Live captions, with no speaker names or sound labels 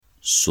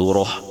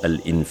Surah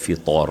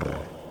Al-Infitar,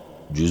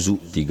 juzuk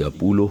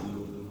 30,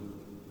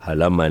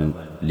 halaman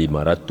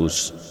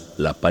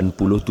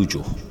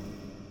 587.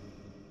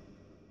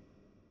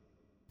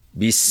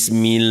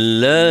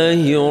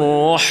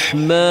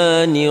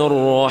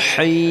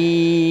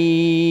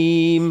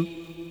 Bismillahirrahmanirrahim.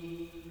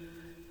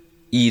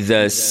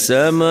 Idza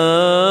as-samaa'u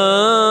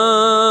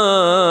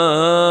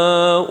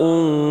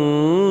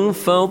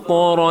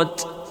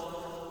fatarat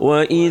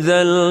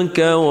وإذا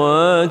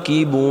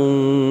الكواكب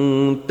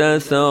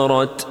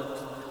انتثرت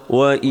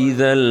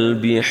وإذا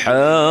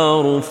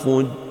البحار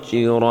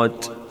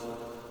فجرت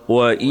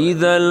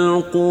وإذا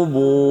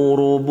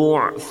القبور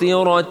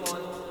بعثرت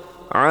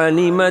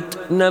علمت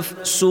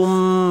نفس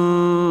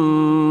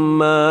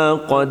ما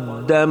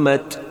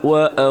قدمت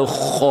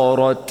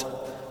وأخرت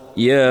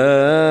يا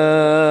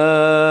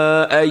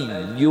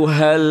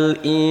أيها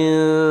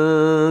الإنسان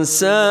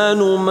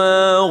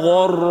ما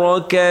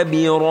غرك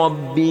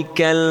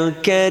بربك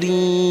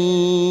الكريم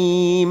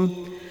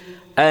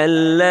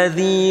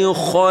الذي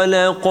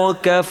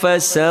خلقك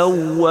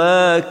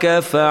فسواك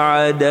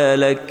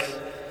فعدلك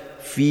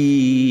في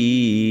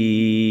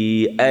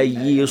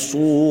أي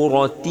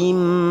صورة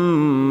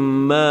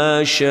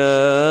ما شاء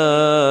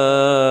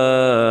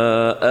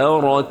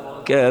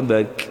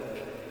ركبك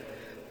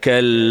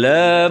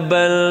كلا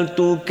بل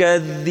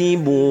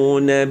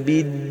تكذبون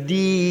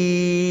بالدين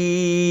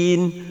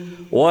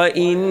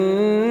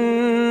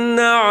وإن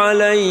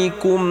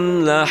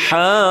عليكم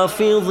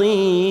لحافظين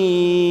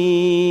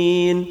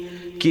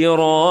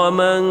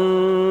كراما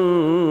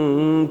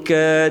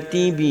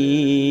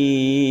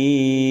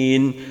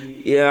كاتبين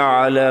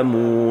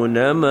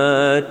يعلمون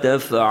ما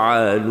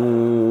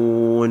تفعلون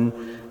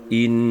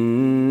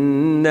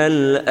إن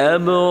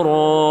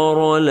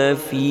الأبرار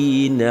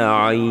لفي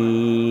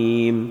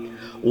نعيم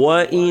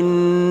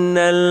وإن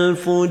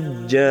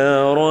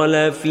الفجار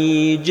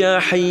لفي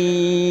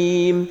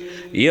جحيم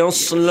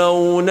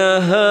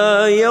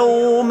يصلونها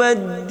يوم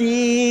الدين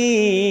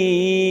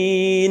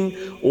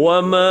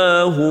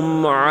وما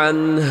هم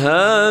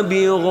عنها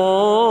بغائبين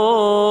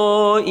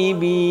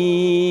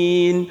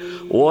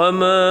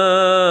وما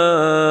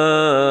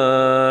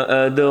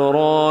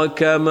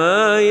أدراك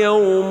ما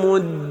يوم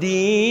الدين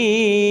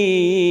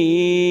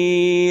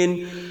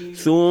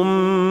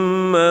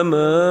ثم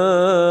ما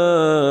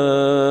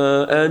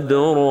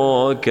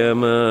أدراك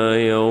ما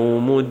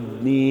يوم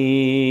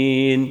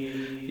الدين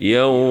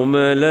يوم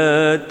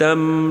لا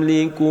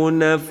تملك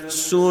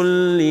نفس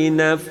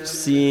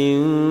لنفس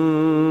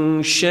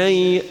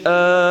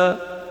شيئا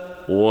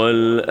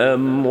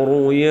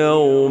والأمر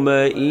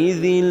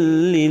يومئذ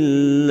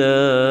لله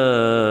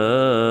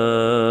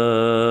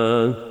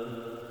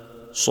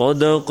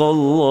صدق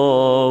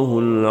الله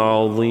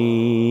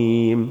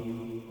العظيم.